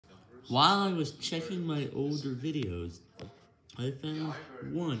While I was checking my older videos, I found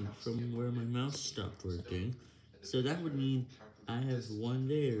one from where my mouse stopped working, so that would mean I have one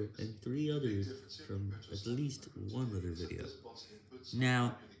there and 3 others from at least one other video.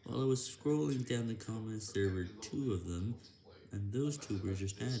 Now, while I was scrolling down the comments, there were 2 of them, and those 2 were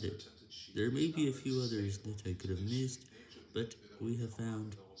just added. There may be a few others that I could have missed, but we have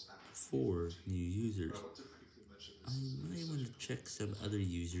found 4 new users. I might want to check some other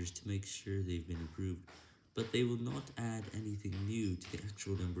users to make sure they've been approved, but they will not add anything new to the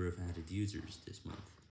actual number of added users this month.